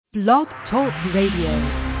Blog Talk Radio.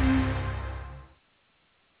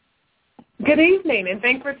 Good evening, and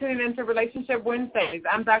thanks for tuning in to Relationship Wednesdays.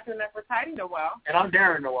 I'm Dr. Nefertiti Noel. And I'm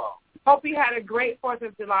Darren Noel. Hope you had a great 4th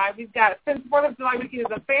of July. Since 4th of July weekend is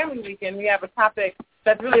a family weekend, we have a topic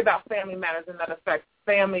that's really about family matters and that affects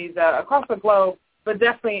families across the globe, but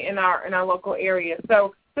definitely in our local area.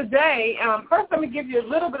 So today, first let me give you a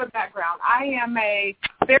little bit of background. I am a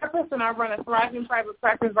therapist, and I run a thriving private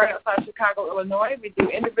practice right outside Chicago, Illinois. We do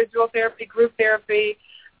individual therapy, group therapy,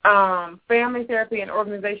 family therapy, and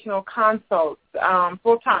organizational consults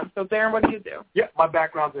full-time. So, Darren, what do you do? Yeah, my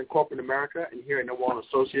background's in corporate America, and here at NOWELL and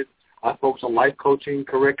Associates, I focus on life coaching,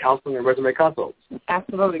 career counseling, and resume consults.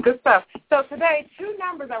 Absolutely. Good stuff. So today, 2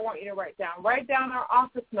 numbers I want you to write down. Write down our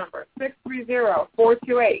office number,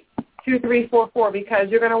 630-428-2344, because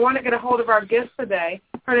you're going to want to get a hold of our guest today.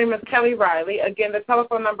 Her name is Kelly Reilly. Again, the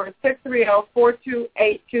telephone number is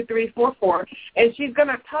 630-428-2344, and she's going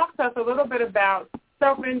to talk to us a little bit about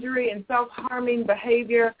self-injury and self-harming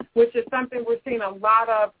behavior, which is something we're seeing a lot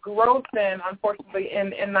of growth in, unfortunately,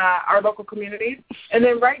 in our local communities. And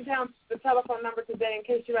then write down the telephone number today in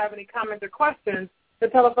case you have any comments or questions. The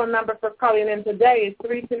telephone number for calling in today is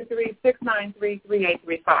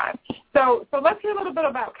 323-693-3835. So let's hear a little bit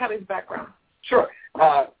about Kelly's background. Sure.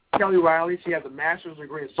 Kelly Reilly, she has a master's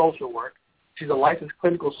degree in social work. She's a licensed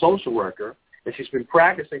clinical social worker, and she's been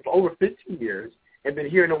practicing for over 15 years and been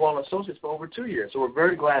here in NOWELL and Associates for over 2 years. So we're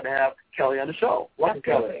very glad to have Kelly on the show. Welcome,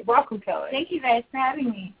 Kelly. Welcome, Kelly. Thank you guys for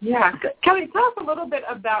having me. Yeah. Kelly, tell us a little bit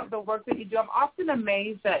about the work that you do. I'm often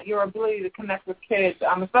amazed at your ability to connect with kids,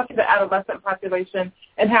 especially the adolescent population,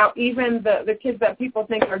 and how even the kids that people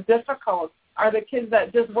think are difficult are the kids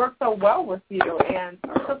that just work so well with you. And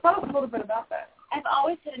so tell us a little bit about that. I've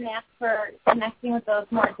always had a knack for connecting with those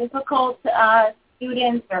more difficult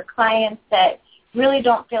students or clients that really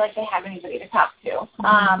don't feel like they have anybody to talk to.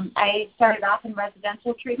 I started off in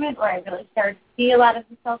residential treatment where I really started to see a lot of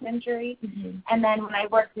the self-injury. And then when I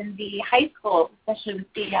worked in the high school, especially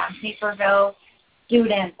with the Naperville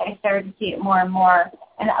students, I started to see it more and more.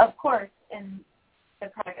 And, of course, in the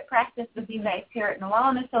private practice with you guys here at NOWELL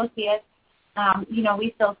and Associates,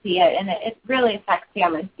 we still see it, and it really affects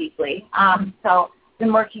families deeply. So I've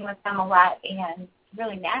been working with them a lot and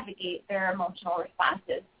really navigate their emotional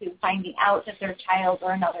responses to finding out that their child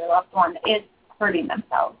or another loved one is hurting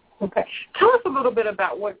themselves. Okay. Tell us a little bit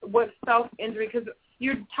about what self-injury, because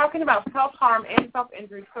you're talking about self-harm and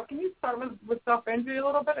self-injury. So can you start with self-injury a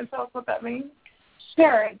little bit and tell us what that means?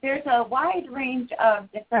 Sure. There's a wide range of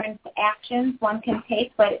different actions one can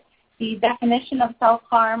take, but the definition of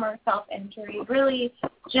self-harm or self-injury really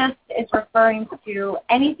just is referring to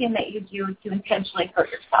anything that you do to intentionally hurt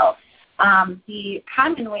yourself. The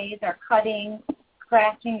common ways are cutting,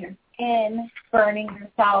 scratching your skin, burning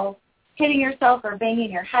yourself, hitting yourself, or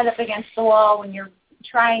banging your head up against the wall when you're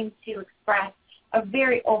trying to express a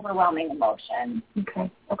very overwhelming emotion.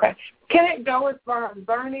 Okay. Can it go as far as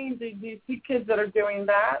burning? Do you see kids that are doing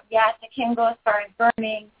that? Yes, it can go as far as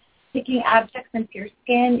burning, sticking objects into your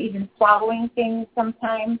skin, even swallowing things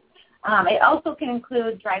sometimes. It also can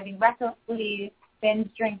include driving recklessly,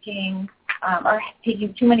 binge drinking, or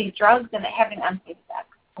taking too many drugs and having unsafe sex.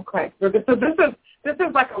 Okay. So this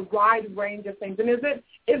is like a wide range of things. And is it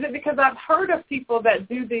because I've heard of people that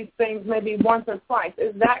do these things maybe once or twice?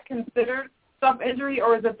 Is that considered self-injury,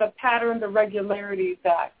 or is it the pattern, the regularity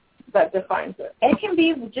that defines it? It can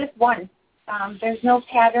be just once. There's no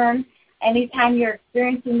pattern. Anytime you're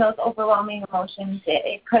experiencing those overwhelming emotions,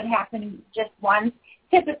 it could happen just once.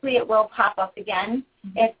 Typically, it will pop up again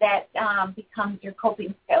if that becomes your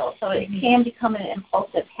coping skill. So it can become an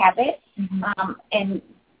impulsive habit. And,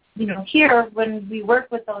 here when we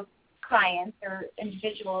work with those clients or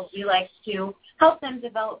individuals, we like to help them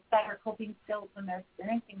develop better coping skills when they're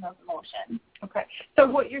experiencing those emotions. Okay. So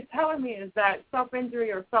what you're telling me is that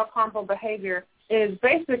self-injury or self-harmful behavior is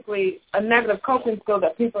basically a negative coping skill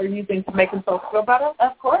that people are using to make themselves feel better?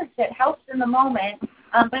 Of course. It helps in the moment,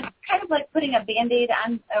 but it's kind of like putting a Band-Aid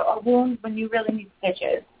on a wound when you really need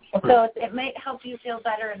stitches. Okay. So it might help you feel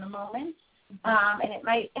better in the moment, and it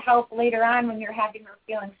might help later on when you're having those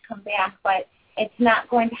feelings come back, but it's not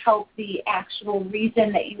going to help the actual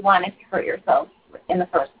reason that you wanted to hurt yourself in the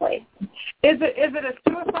first place. Is it a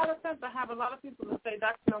suicidal attempt? I have a lot of people who say,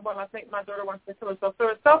 Dr. Noel, I think my daughter wants to kill herself. So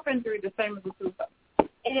is self-injury the same as a suicide?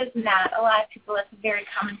 It is not. A lot of people, it's a very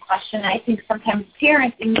common question. I think sometimes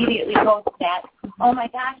parents immediately go to that, oh my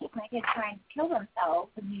gosh, is my kid trying to kill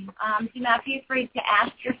themselves? Do not be afraid to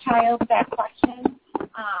ask your child that question.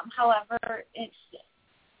 However, it's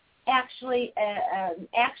actually an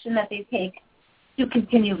action that they take to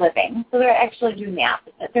continue living. So they're actually doing the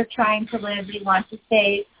opposite. They're trying to live. They want to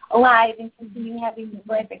stay alive and continue having these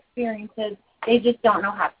life experiences. They just don't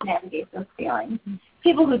know how to navigate those feelings.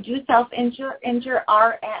 People who do self-injure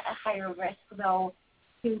are at a higher risk, though,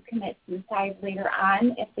 to commit suicide later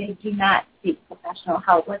on if they do not seek professional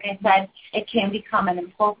help. Like I said, it can become an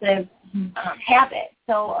impulsive habit.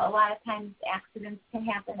 So a lot of times accidents can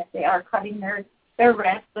happen if they are cutting their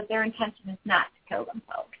wrist, but their intention is not to kill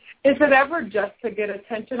themselves. Is it ever just to get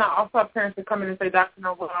attention? I also have parents who come in and say, Dr.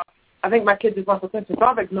 Noel, I think my kid just wants attention, so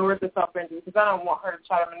I've ignored the self-injury because I don't want her to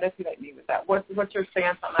try to manipulate me with that. What's your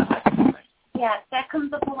stance on that? Yes, that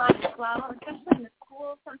comes up a lot as well, especially in the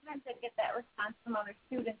school. Sometimes I get that response from other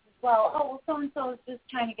students as well. Oh, well, so-and-so is just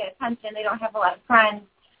trying to get attention. They don't have a lot of friends.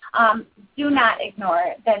 Do not ignore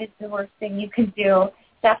it. That is the worst thing you can do.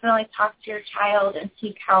 Definitely talk to your child and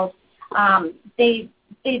seek help.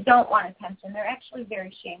 They don't want attention. They're actually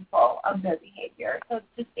very shameful of their behavior. So it's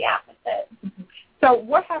just the opposite. So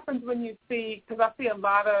what happens when you see, because I see a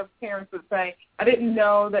lot of parents that say, I didn't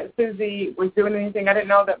know that Susie was doing anything. I didn't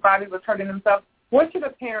know that Bobby was hurting himself. What should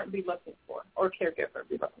a parent be looking for or caregiver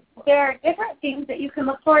be looking for? There are different things that you can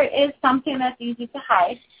look for. It is something that's easy to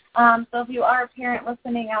hide. So if you are a parent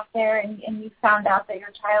listening out there and you found out that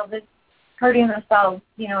your child is hurting themselves,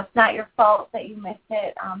 it's not your fault that you missed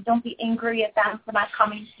it. Don't be angry at them for not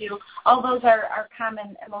coming to you. All those are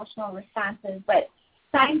common emotional responses, but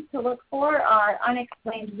signs to look for are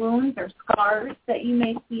unexplained wounds or scars that you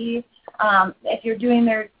may see. If you're doing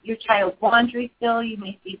your child's laundry still, you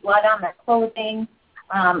may see blood on their clothing.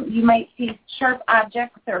 You might see sharp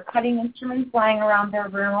objects or cutting instruments lying around their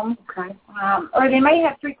room. Okay. Or they might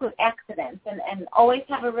have frequent accidents and always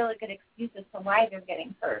have a really good excuse as to why they're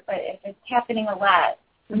getting hurt. But if it's happening a lot,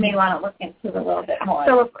 you may want to look into it a little bit more.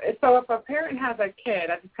 So if a parent has a kid,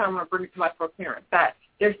 I just kind of want to bring it to life for a parent, that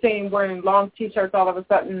they're seeing wearing long T-shirts all of a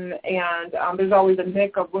sudden, and there's always a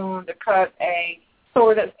nick, a wound, a cut, a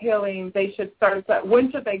sore that's healing, they should start that.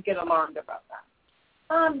 When should they get alarmed about that?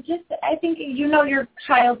 I think you know your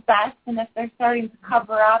child best, and if they're starting to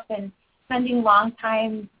cover up and spending a long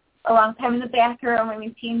time in the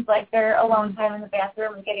bathroom, teens like they're a long time in the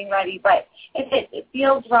bathroom and getting ready, but if it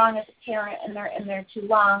feels wrong as a parent and they're in there too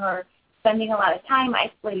long or spending a lot of time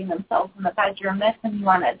isolating themselves in the bedroom, that's when you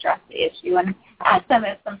want to address the issue and ask them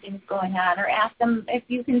if something's going on or ask them if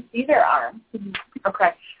you can see their arms.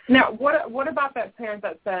 Okay. Now, what about that parent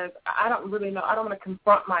that says, I don't really know, I don't want to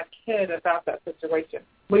confront my kid about that situation?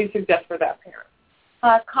 What do you suggest for that parent?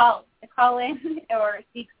 Call in or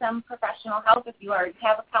seek some professional help if you already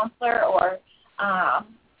have a counselor or, a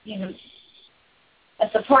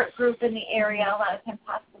support group in the area. A lot of times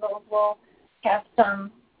hospitals will have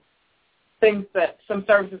some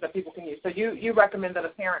services that people can use. So you recommend that a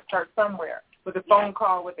parent start somewhere with a phone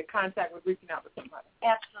call, with a contact, with reaching out to somebody.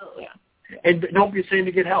 Absolutely. Yeah. And don't be ashamed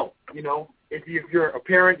to get help. If you're a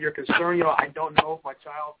parent, you're concerned, I don't know if my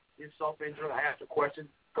child is self-injured, I ask a question,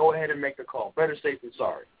 go ahead and make the call. Better safe than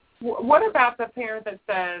sorry. What about the parent that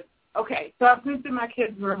says, okay, so I've been through my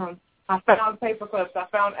kid's room, I found paper clips, I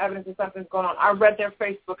found evidence that something's going on, I read their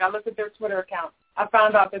Facebook, I looked at their Twitter account, I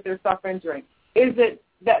found out that they're self-injuring. Is it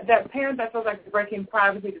that parent that feels like they're breaking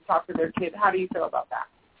privacy to talk to their kid? How do you feel about that?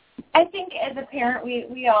 I think as a parent,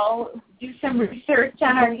 we all do some research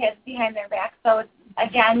on our kids behind their back. So,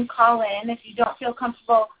 again, call in. If you don't feel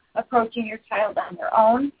comfortable approaching your child on their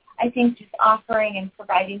own, I think just offering and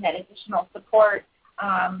providing that additional support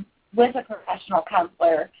with a professional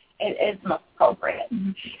counselor is most appropriate.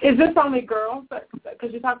 Mm-hmm. Is this only girls?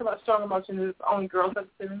 Because you talk about strong emotions, is it only girls that's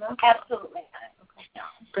doing that? Absolutely not.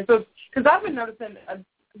 Okay. Because I've been noticing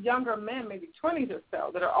younger men, maybe 20s or so,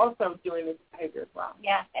 that are also doing this behavior as well.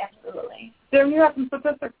 Yes, absolutely. Darren, you have some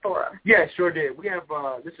statistics for us. Yeah, sure did. We have,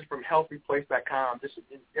 this is from healthyplace.com. This is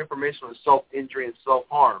information on self-injury and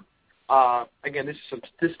self-harm. Again, this is some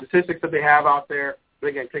statistics that they have out there, but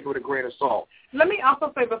again, take it with a grain of salt. Let me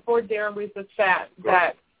also say before Darren reads the stat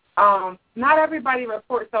that not everybody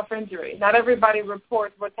reports self-injury. Not everybody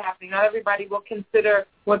reports what's happening. Not everybody will consider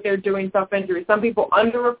what they're doing self-injury. Some people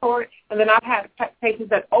under-report, and then I've had patients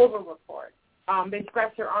that over-report. They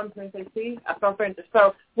scratch their arms and they say, see, I self-injured.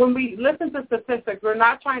 So when we listen to statistics, we're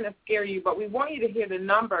not trying to scare you, but we want you to hear the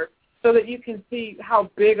numbers so that you can see how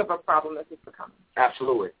big of a problem this is becoming.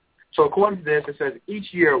 Absolutely. So according to this, it says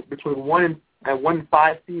each year between 1 in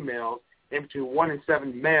 5 females and between 1 in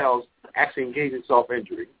 7 males actually engage in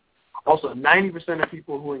self-injury. Also, 90% of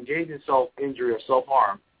people who engage in self-injury or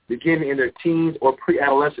self-harm begin in their teens or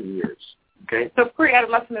pre-adolescent years. Okay. So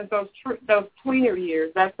pre-adolescent is those tweener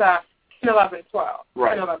years. That's 10, 11, 12.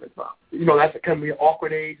 Right. 10, 11, 12. That can be an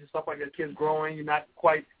awkward age and stuff like that. Kids growing, you're not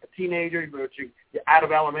quite a teenager, but you're out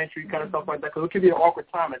of elementary, kind of stuff like that. Because it can be an awkward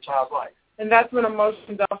time in a child's life. And that's when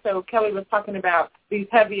emotions also, Kelly was talking about these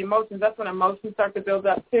heavy emotions. That's when emotions start to build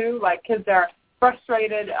up too. Like kids are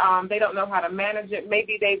frustrated. They don't know how to manage it.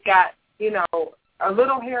 Maybe they've got, a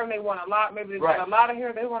little hair and they want a lot. Maybe they've got a lot of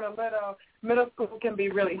hair, they want a little. Middle school can be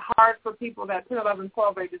really hard for people. That 10, 11,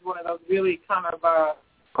 12 age is one of those really kind of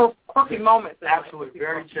quirky moments. Absolutely.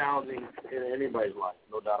 Very challenging in anybody's life,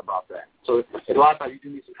 no doubt about that. So a lot of times you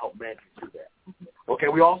do need some help managing through that. Okay,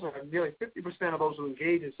 we also have nearly 50% of those who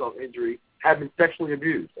engage in self-injury have been sexually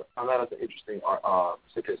abused. I found that as an interesting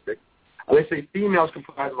statistic. They say females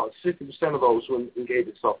comprise about 60% of those who engage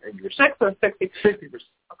in self-injury. 6 or 60? 60%. Okay.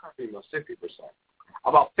 Females, 60%.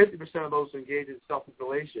 About 50% of those who engage in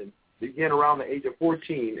self-mutilation begin around the age of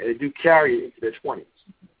 14, and they do carry it into their 20s.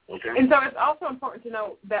 Okay. And so it's also important to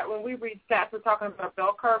know that when we read stats, we're talking about a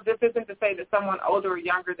bell curve. This isn't to say that someone older or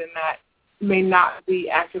younger than that may not be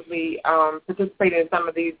actively participating in some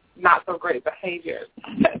of these not-so-great behaviors.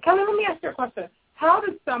 Kelly, let me ask you a question. How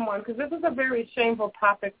does someone, because this is a very shameful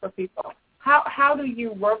topic for people, how do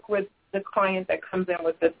you work with the client that comes in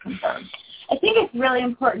with this concern? I think it's really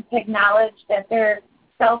important to acknowledge that they're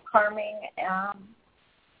self-harming.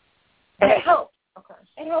 It helps. Okay.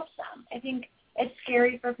 It helps them. I think it's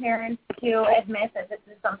scary for parents to admit that this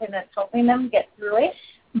is something that's helping them get through it.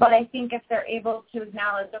 But I think if they're able to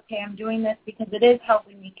acknowledge, okay, I'm doing this because it is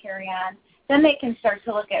helping me carry on, then they can start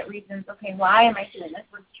to look at reasons, okay, why am I doing this?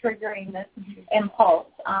 What's triggering this impulse?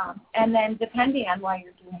 And then depending on why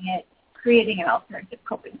you're doing it, creating an alternative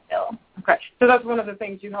coping skill. Okay. So that's one of the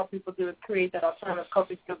things you help people do is create that alternative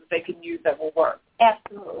coping skill that they can use that will work.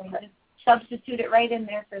 Absolutely. Just substitute it right in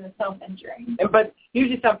there for the self-injury. But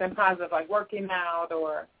usually something positive like working out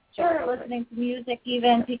or... Sure, listening to music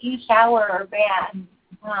even, taking a shower or bath,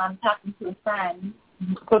 talking to a friend.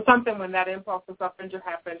 So something when that impulse of self-injury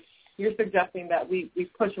happens, you're suggesting that we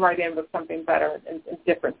push right in with something better and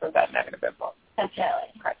different from that negative impulse.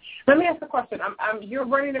 Definitely. Okay. Let me ask a question. You're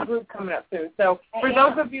running a group coming up soon. So for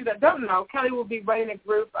those of you that don't know, Kelly will be running a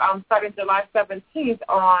group starting July 17th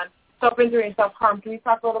on self-injury and self-harm. Can you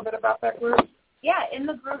talk a little bit about that group? Yeah, in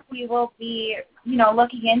the group we will be,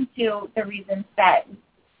 looking into the reasons that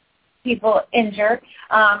people injure,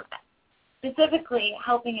 specifically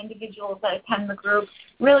helping individuals that attend the group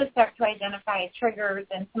really start to identify triggers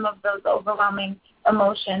and some of those overwhelming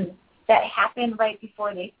emotions that happen right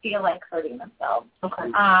before they feel like hurting themselves. Okay.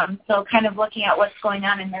 So kind of looking at what's going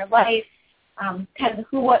on in their life, kind of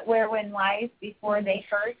who, what, where, when lies before they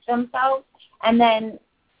hurt themselves, and then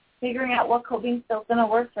figuring out what coping skills going to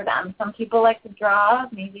work for them. Some people like to draw.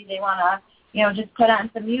 Maybe they want to, just put on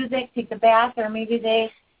some music, take a bath, or maybe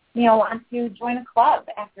they want to join a club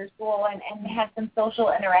after school and have some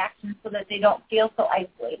social interactions so that they don't feel so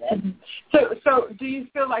isolated. Mm-hmm. So do you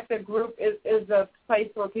feel like the group is a place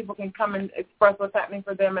where people can come and express what's happening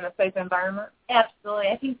for them in a safe environment? Absolutely.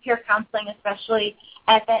 I think peer counseling, especially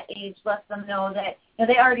at that age, lets them know that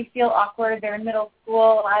they already feel awkward. They're in middle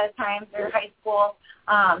school a lot of times. They're in high school.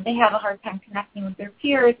 They have a hard time connecting with their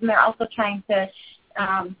peers, and they're also trying to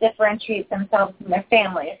differentiate themselves from their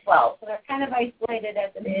family as well. So they're kind of isolated as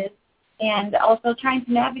it is, and also trying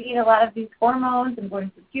to navigate a lot of these hormones and going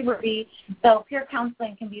through puberty. So peer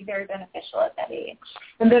counseling can be very beneficial at that age.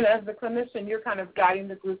 And then as the clinician, you're kind of guiding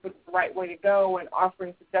the group with the right way to go and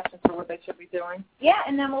offering suggestions for what they should be doing? Yeah,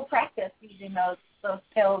 and then we'll practice using those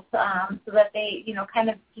skills so that they, kind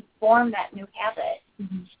of just form that new habit.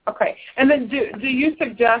 Mm-hmm. Okay. And then do you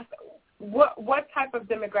suggest what type of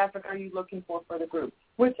demographic are you looking for the group?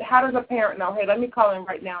 How does a parent know, hey, let me call in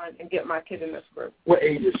right now and get my kid in this group? What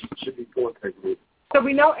ages should be going to that group? So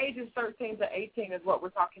we know ages 13 to 18 is what we're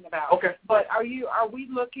talking about. Okay. But are you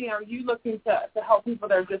looking to help people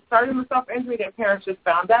that are just starting with self-injury that parents just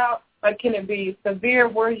found out? Like, can it be severe?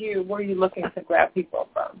 Where are you looking to grab people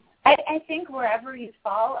from? I think wherever you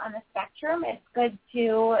fall on the spectrum, it's good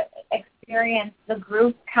to experience the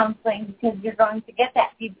group counseling because you're going to get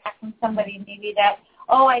that feedback from somebody maybe that,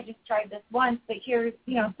 oh, I just tried this once, but here's,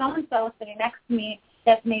 so-and-so sitting next to me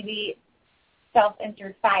that's maybe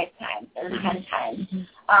self-injured 5 times or 10 times.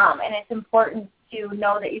 And it's important to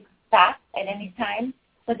know that you can stop at any time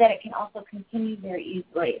so that it can also continue very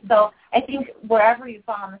easily. So I think wherever you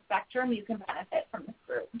fall on the spectrum, you can benefit from this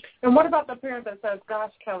group. And what about the parent that says,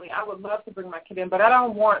 gosh, Kelly, I would love to bring my kid in, but I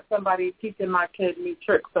don't want somebody teaching my kid new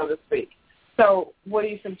tricks, so to speak. So what do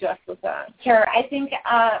you suggest with that? Sure. I think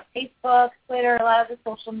Facebook, Twitter, a lot of the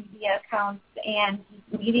social media accounts and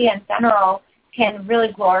media in general can really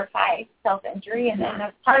glorify self-injury, and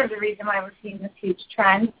that's part of the reason why we're seeing this huge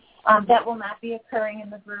trend. That will not be occurring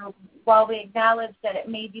in the group while we acknowledge that it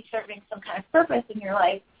may be serving some kind of purpose in your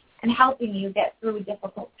life and helping you get through a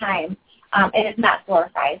difficult time. it is not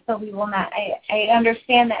glorified. So we will not, I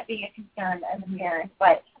understand that being a concern as a parent,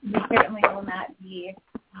 but we certainly will not be,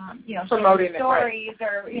 promoting stories it,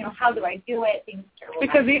 right? or, how do I do it, things.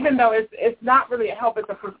 Because even though it's not really a help, it's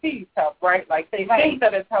a perceived help, right? Like they think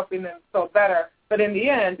that it's helping them feel better, but in the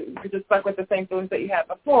end, you're just stuck with the same feelings that you had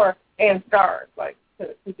before and scars, like,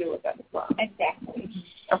 to deal with that as well. Exactly.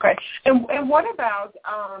 Okay. And what about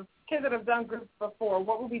kids that have done groups before?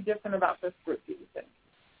 What will be different about this group, do you think?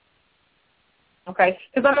 Okay.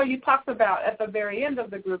 Because I know you talked about at the very end of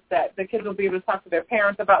the group that the kids will be able to talk to their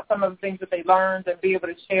parents about some of the things that they learned and be able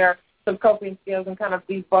to share some coping skills and kind of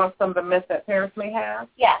debunk some of the myths that parents may have?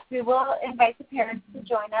 Yes, we will invite the parents to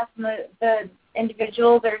join us, and the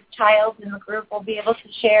individuals or child in the group will be able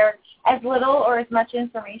to share as little or as much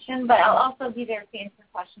information, but I'll also be there to answer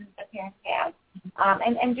questions that parents have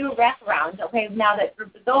and do a wraparound. Okay, now that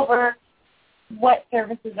group is over, what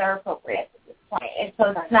services are appropriate at this point? And so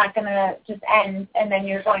it's not going to just end and then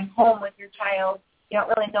you're going home with your child. You don't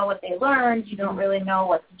really know what they learned. You don't really know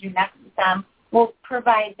what to do next with them. We'll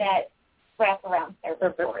provide that wraparound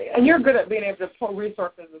service for you. And you're good at being able to pull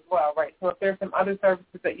resources as well, right? So if there's some other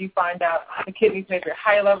services that you find out the kid needs maybe a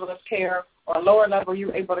higher level of care or a lower level,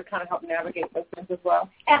 you're able to kind of help navigate those things as well?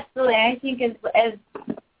 Absolutely. I think as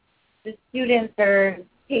the students or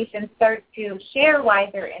patients start to share why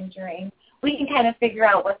they're injuring, we can kind of figure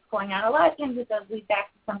out what's going on. A lot of times it does lead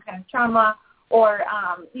back to some kind of trauma or,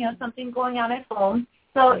 something going on at home.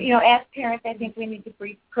 So, as parents, I think we need to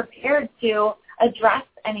be prepared to address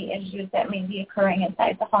any issues that may be occurring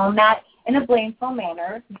inside the home, not in a blameful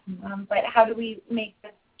manner, but how do we make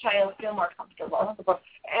this child feel more comfortable?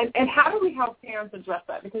 And how do we help parents address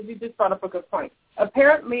that? Because you just brought up a good point. A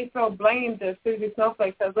parent may feel blamed if Susie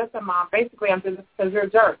Snowflake says, listen, Mom, basically I'm doing this because you're a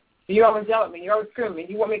jerk. You always yell at me. You always scream at me.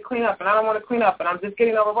 You want me to clean up, and I don't want to clean up, and I'm just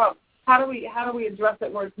getting overwhelmed. How do we address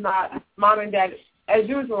it where it's not, Mom and Dad, as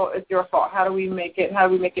usual, it's your fault? How do we make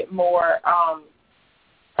it more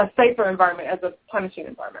a safer environment as a punishing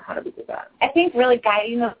environment? How do we do that? I think really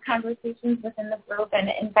guiding those conversations within the group and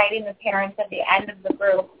inviting the parents at the end of the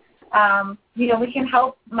group, we can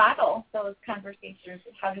help model those conversations.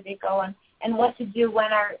 How do they go and what to do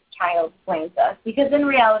when our child blames us? Because in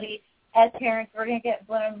reality, as parents, we're going to get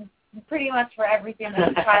blamed pretty much for everything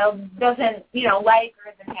that the child doesn't, like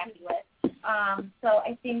or isn't happy with. So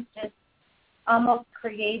I think just almost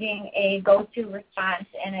creating a go-to response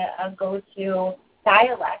and a go-to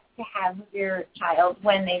dialect to have with your child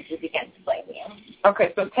when they do begin to blame you.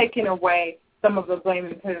 Okay, so taking away some of the blame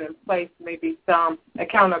and putting in place maybe some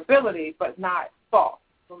accountability, but not fault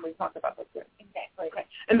when we talk about those things. Exactly. Okay.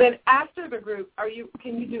 And then after the group,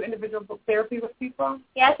 can you do individual therapy with people?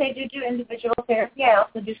 Yes, I do individual therapy. I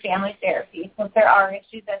also do family therapy. So if there are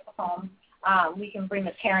issues at the home, we can bring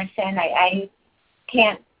the parents in. I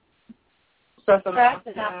can't stress enough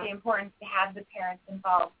the importance to have the parents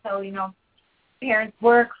involved. So, parents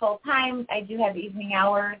work full time. I do have evening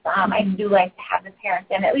hours. I do like to have the parents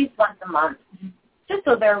in at least once a month, just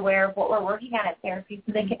so they're aware of what we're working on at therapy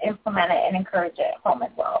so they can implement it and encourage it at home as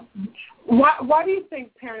well. Why do you think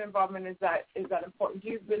parent involvement is that important? Do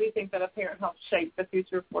you really think that a parent helps shape the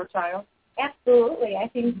future for a child? Absolutely. I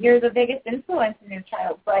think you're the biggest influence in your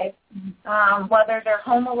child's life, whether they're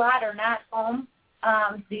home a lot or not home,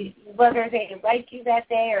 whether they like you that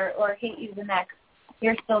day or hate you the next.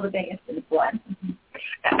 You're still the biggest influence.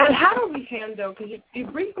 And how do we handle, because you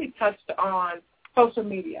briefly touched on social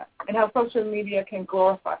media and how social media can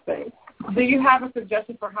glorify things. Do you have a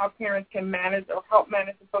suggestion for how parents can manage or help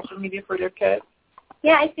manage the social media for their kids?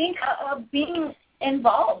 Yeah, I think being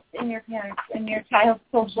involved in your child's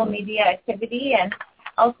social media activity and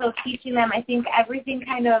also teaching them. I think everything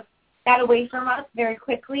kind of got away from us very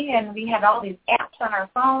quickly, and we had all these apps on our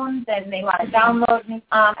phones, and they want to download.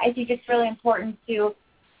 I think it's really important to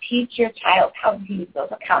teach your child how to use those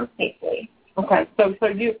accounts safely. Okay, so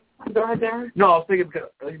you go ahead, Darren. No, I was thinking because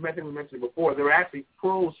we mentioned it before. There are actually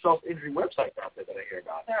pro self-injury websites out there that I hear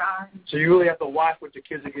about. There are. So you really have to watch what your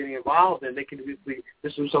kids are getting involved in. They can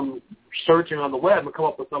just do some searching on the web and come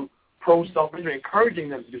up with some pro self-injury, encouraging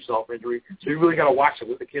them to do self-injury. So you really got to watch it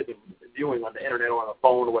what the kids are viewing on the internet or on the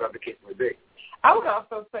phone or whatever the case may be. I would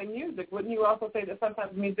also say music. Wouldn't you also say that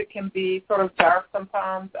sometimes music can be sort of dark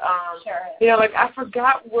sometimes? Sure. Like I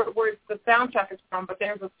forgot where the soundtrack is from, but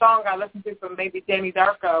there's a song I listened to from maybe Danny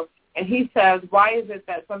Darko, and he says, why is it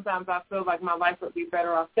that sometimes I feel like my life would be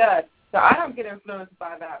better off dead? So I don't get influenced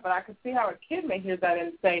by that, but I could see how a kid may hear that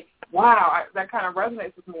and say, wow, that kind of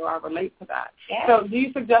resonates with me, or I relate to that. Yeah. So do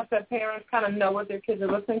you suggest that parents kind of know what their kids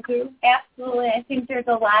are listening to? Absolutely. I think there's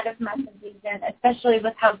a lot of messages, and especially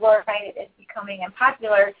with how glorified it is becoming and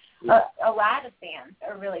popular, a lot of fans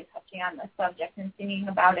are really touching on the subject and singing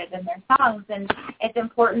about it in their songs, and it's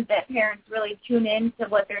important that parents really tune in to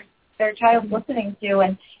what their child's listening to,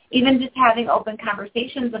 and even just having open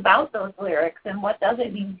conversations about those lyrics and what does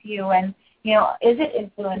it mean to you, and, you know, is it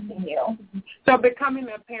influencing you? So becoming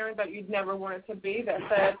a parent that you'd never wanted to be, that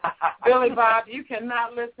said, Billy Bob, you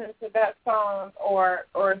cannot listen to that song or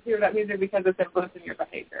hear that music because it's influencing your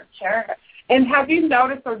behavior. Sure. And have you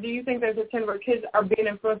noticed, or do you think there's a trend where kids are being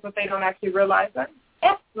influenced but they don't actually realize it?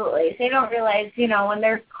 Absolutely. They don't realize, you know, when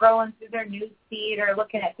they're scrolling through their news feed or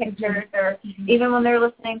looking at pictures, or even when they're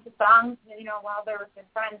listening to songs, you know, while they're with their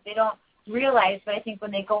friends, they don't realize. But I think when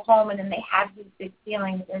they go home and then they have these big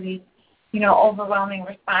feelings or these, you know, overwhelming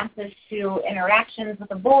responses to interactions with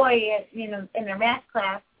a boy, you know, in their math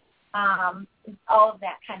class, all of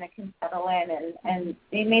that kind of can settle in, and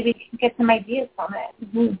they maybe can get some ideas from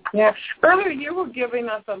it. Mm-hmm. Yeah. Earlier you were giving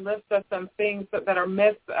us a list of some things that are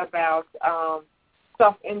myths about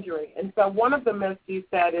self-injury. And so one of the myths you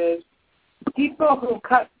said is people who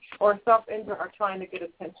cut or self-injure are trying to get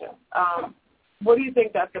attention. What do you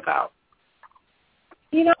think that's about?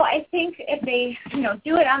 You know, I think if they, you know,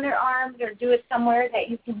 do it on their arms or do it somewhere that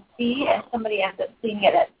you can see, and somebody ends up seeing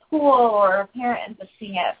it at school or a parent ends up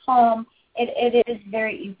seeing it at home, it is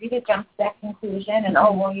very easy to jump to that conclusion and,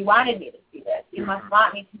 oh, well, you wanted me to see this. You must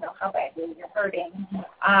want me to know how badly you're hurting.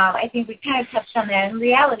 I think we kind of touched on that. In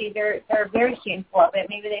reality, they're very shameful of it.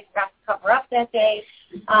 Maybe they forgot to cover up that day,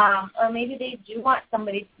 or maybe they do want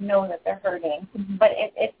somebody to know that they're hurting. But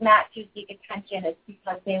it's not to seek attention. It's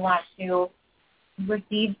because they want to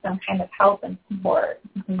receive some kind of help and support.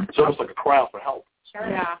 So it's like a cry out for help. Sure.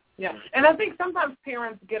 Yeah. And I think sometimes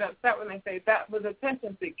parents get upset when they say that was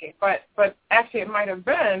attention seeking, but actually it might have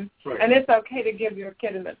been, right. And it's okay to give your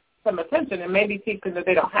kid some attention and maybe teach them that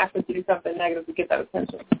they don't have to do something negative to get that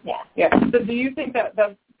attention. Yeah. So do you think that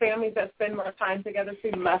the families that spend more time together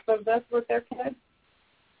see less of this with their kids?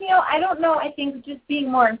 You know, I don't know. I think just being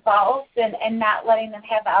more involved and not letting them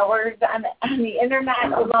have hours on the internet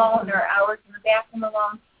alone or hours in the bathroom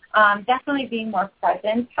alone. Definitely being more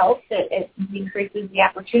present helps. It increases the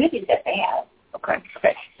opportunities that they have. Okay.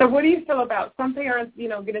 So what do you feel about some parents, you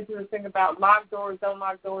know, get into this thing about locked doors, don't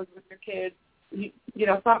lock doors with their kids? You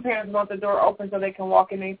know, some parents want the door open so they can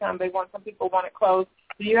walk in anytime they want. Some people want it closed.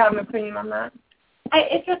 Do you have an opinion on that?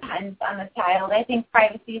 It depends on the child. I think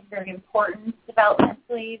privacy is very important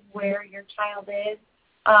developmentally where your child is.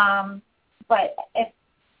 But if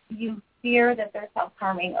you fear that they're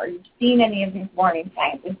self-harming or you've seen any of these warning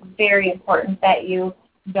signs, it's very important that you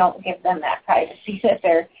don't give them that privacy. That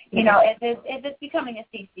they're, you know, if it's becoming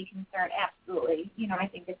a safety concern, absolutely. You know, I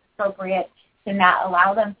think it's appropriate to not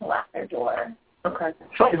allow them to lock their door. Okay.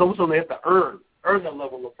 So it's also they have to earn that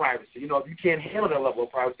level of privacy. You know, if you can't handle that level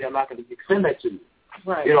of privacy, I'm not going to extend that to you.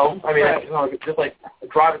 Right. You know, I mean, right. You know, just like a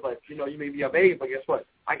driver's license. You know, you may be of age, but guess what?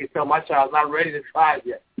 I can tell my child's not ready to drive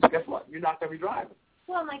yet. Guess what? You're not going to be driving.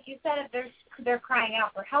 Well, like you said, if they're crying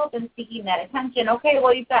out for help and seeking that attention, okay,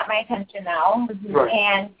 well, you've got my attention now, right.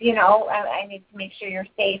 And, you know, I need to make sure you're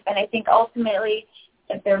safe. And I think ultimately,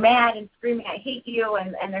 if they're mad and screaming, I hate you,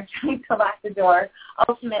 and they're trying to lock the door,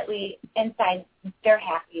 ultimately, inside, they're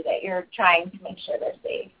happy that you're trying to make sure they're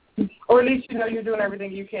safe. Or at least you know you're doing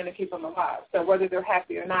everything you can to keep them alive. So whether they're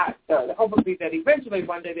happy or not, the hope would be that eventually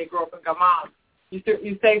one day they grow up and go, Mom, you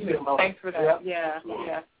saved me. Thanks for that. Yeah.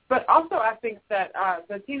 But also I think that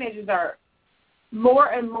the teenagers are more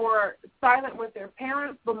and more silent with their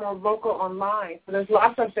parents but more vocal online. So there's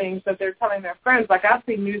lots of things that they're telling their friends. Like I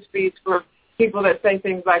see news feeds for people that say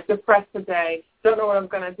things like depressed today, don't know what I'm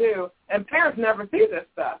going to do. And parents never see this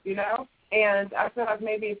stuff, you know. And I feel like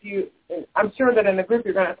maybe I'm sure that in the group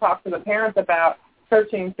you're going to talk to the parents about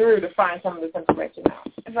searching through to find some of this information out.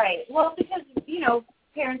 Right. Well, because, you know,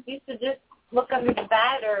 parents used to just look under the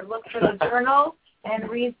bed or look for the journal and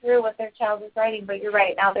read through what their child is writing. But you're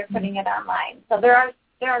right, now they're putting it online. So there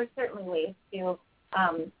are certainly ways to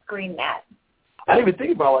screen that. I didn't even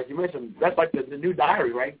think about it, like you mentioned. That's like the new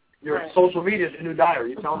diary, right? Your right. Social media is the new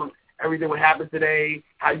diary. You tell them everything what happened today,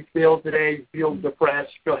 how you feel today, you feel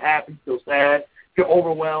depressed, you feel happy, you feel sad, you feel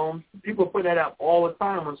overwhelmed. People are putting that out all the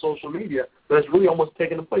time on social media, but it's really almost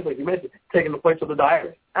taking the place, like you mentioned, taking the place of the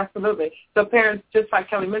diary. Absolutely. So parents, just like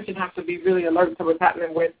Kelly mentioned, have to be really alert to what's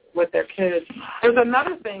happening with their kids. There's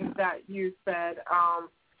another thing that you said,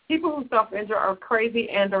 people who self-injure are crazy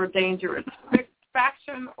and or dangerous.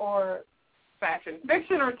 Faction or fashion.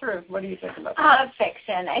 Fiction or truth? What do you think about that?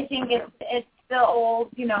 Fiction. I think it's the old,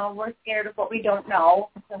 we're scared of what we don't know.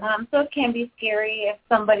 So it can be scary if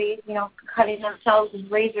somebody's, cutting themselves with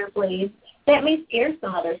razor blades. That may scare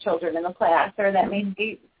some other children in the class, or that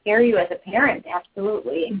may scare you as a parent,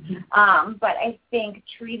 absolutely. Mm-hmm. But I think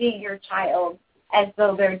treating your child as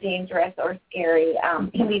though they're dangerous or scary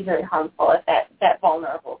can be very harmful at that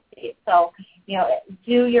vulnerable state. So,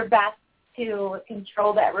 do your best to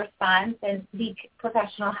control that response and seek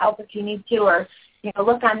professional help if you need to, or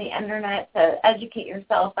look on the internet to educate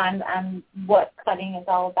yourself on what cutting is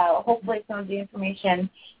all about. Hopefully some of the information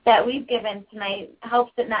that we've given tonight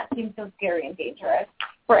helps it not seem so scary and dangerous.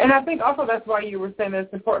 Right, and I think also that's why you were saying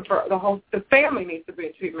it's important for the family needs to be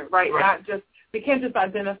in treatment, right? Not just, we can't just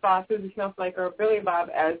identify Susie Snowflake or Billy Bob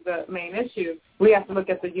as the main issue. We have to look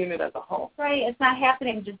at the unit as a whole. Right, it's not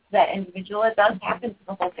happening just to that individual. It does happen to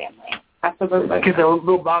the whole family. Absolutely. Because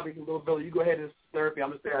little Bobby, little Billy, you go ahead and therapy. I'm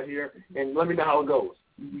going to stay out here and let me know how it goes.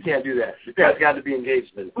 You can't do that. The parents got to be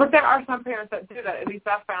engaged in it. But there are some parents that do that. At least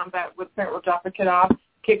I found that with parent will drop a kid off.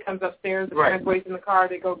 Kid comes upstairs. The parents waits in the car.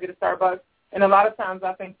 They go get a Starbucks. And a lot of times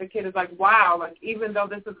I think the kid is like, wow, like even though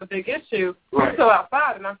this is a big issue, we're still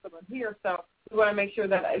outside and I'm still in here. So we want to make sure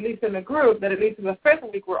that at least in the group, that at least in the fifth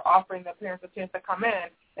week, we're offering the parents a chance to come in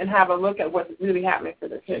and have a look at what's really happening for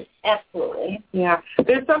their kids. Absolutely. Yeah.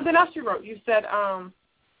 There's something else you wrote. You said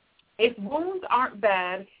if wounds aren't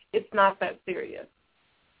bad, it's not that serious.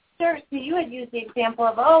 Sure. So you had used the example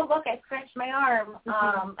of, oh, look, I scratched my arm.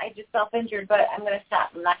 I just self-injured, but I'm going to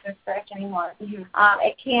stop. I'm not going to scratch anymore.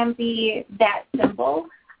 It can be that simple.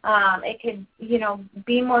 It could,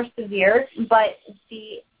 be more severe, but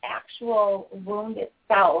the actual wound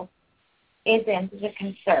itself isn't the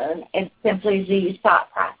concern. It's simply the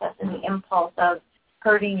thought process and the impulse of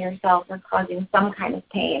hurting yourself or causing some kind of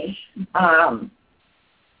pain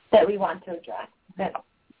that we want to address.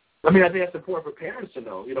 I think that's important for parents to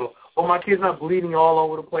know. Oh, my kid's not bleeding all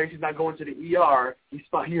over the place. He's not going to the ER. He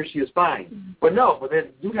or she is fine. Mm-hmm. But no,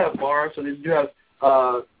 they do have bars, so they do have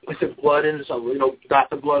blood in it. So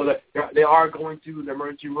got the blood. They are going to the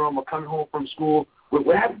emergency room or coming home from school.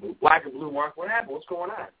 What happened? Black and blue mark. What happened? What's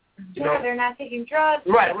going on? They're not taking drugs.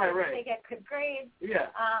 Right. They get good grades.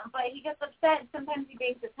 Yeah. But he gets upset. Sometimes he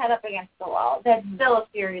bangs his head up against the wall. That's still a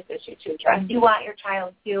serious issue to address. You want your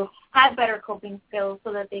child to have better coping skills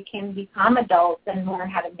so that they can become adults and learn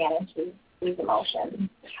how to manage these emotions.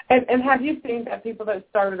 And have you seen that people that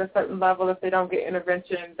start at a certain level, if they don't get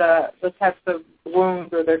intervention, the types of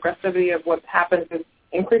wounds or the aggressivity of what happens is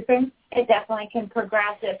increasing? It definitely can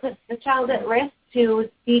progress. It puts the child at risk to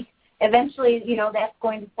seek. Eventually, that's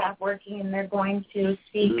going to stop working, and they're going to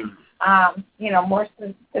seek, more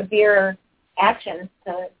severe actions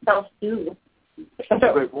to self-soothe. That's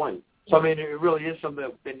a great point. So, it really is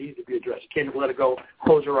something that needs to be addressed. You can't let it go,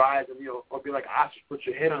 close your eyes, and, or be like an ostrich, put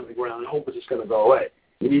your head on the ground and hope it's just going to go away.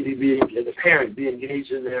 You need to be, as a parent, be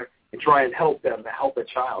engaged in there and try and help them to help a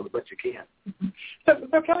child the best you can. Mm-hmm. So,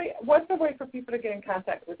 Kelly, what's the way for people to get in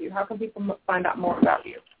contact with you? How can people find out more about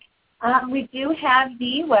you? We do have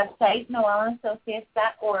the website,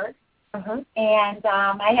 NOWELL-AND-ASSOCIATES.org, and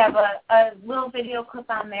I have a little video clip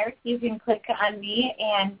on there. So you can click on me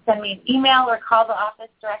and send me an email or call the office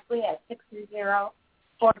directly at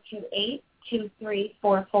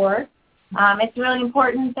 630-428-2344. It's really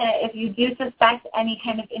important that if you do suspect any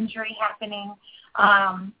kind of injury happening,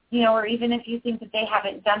 or even if you think that they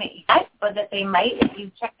haven't done it yet, but that they might, if you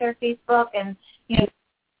check their Facebook and,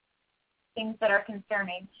 things that are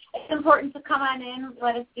concerning. It's important to come on in,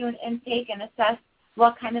 let us do an intake and assess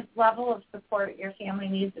what kind of level of support your family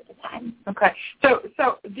needs at the time. Okay. So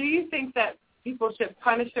do you think that people should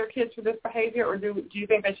punish their kids for this behavior, or do you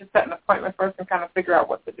think they should set an appointment first and kind of figure out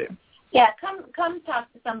what to do? Yeah, come talk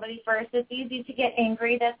to somebody first. It's easy to get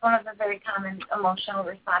angry. That's one of the very common emotional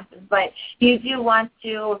responses. But you do want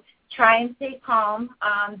to try and stay calm.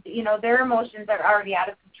 Their emotions are already out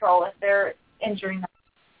of control if they're injuring them.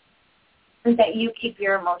 That you keep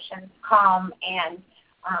your emotions calm and,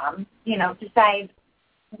 decide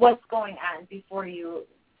what's going on before you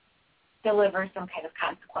deliver some kind of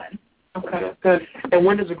consequence. Okay, good. And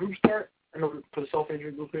when does the group start? For the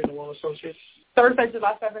self-injury group here in NOWELL Associates? Thursday,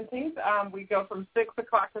 July 17th. We go from 6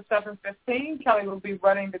 o'clock to 7:15. Kelly will be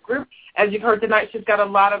running the group. As you've heard tonight, she's got a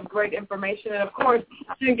lot of great information. And, of course,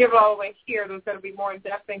 she didn't give it all away here. There's going to be more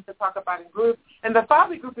in-depth things to talk about in group. And the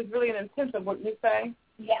father group is really an intensive, wouldn't you say?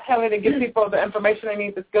 Yeah. Kelly, to give people the information they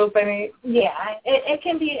need, the skills they need. Yeah, it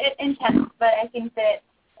can be intense, but I think that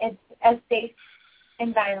it's a safe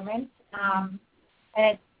environment, and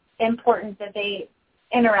it's important that they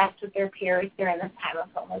interact with their peers during this time of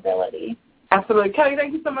vulnerability. Absolutely. Kelly,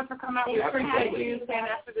 thank you so much for coming out. We appreciate you staying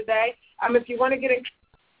after today. If you want to get in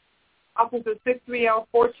office is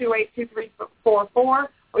 630-428-2344,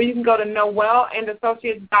 or you can go to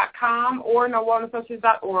NOWELLANDASSOCIATES.com or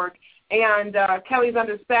NOWELLANDASSOCIATES.org. And Kelly's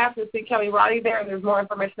understaffed. You'll see Kelly Reilly there, and there's more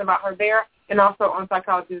information about her there and also on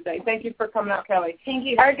Psychology Today. Thank you for coming out, Kelly. Thank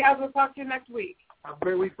you. All right, guys, we'll talk to you next week. Have a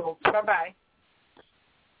great week, folks. Bye-bye.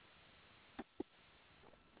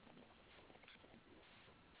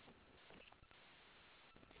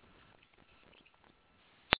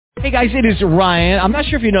 Hey guys, it is Ryan. I'm not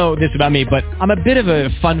sure if you know this about me, but I'm a bit of a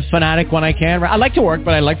fun fanatic when I can. I like to work,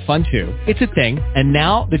 but I like fun too. It's a thing. And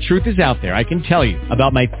now the truth is out there. I can tell you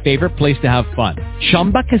about my favorite place to have fun.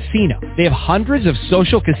 Chumba Casino. They have hundreds of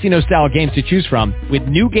social casino style games to choose from with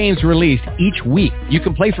new games released each week. You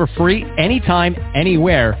can play for free anytime,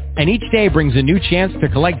 anywhere. And each day brings a new chance to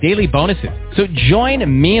collect daily bonuses. So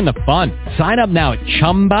join me in the fun. Sign up now at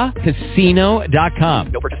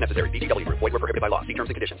ChumbaCasino.com. No purchase necessary. VGW Group. Void where prohibited by law. See terms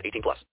and conditions. 18+.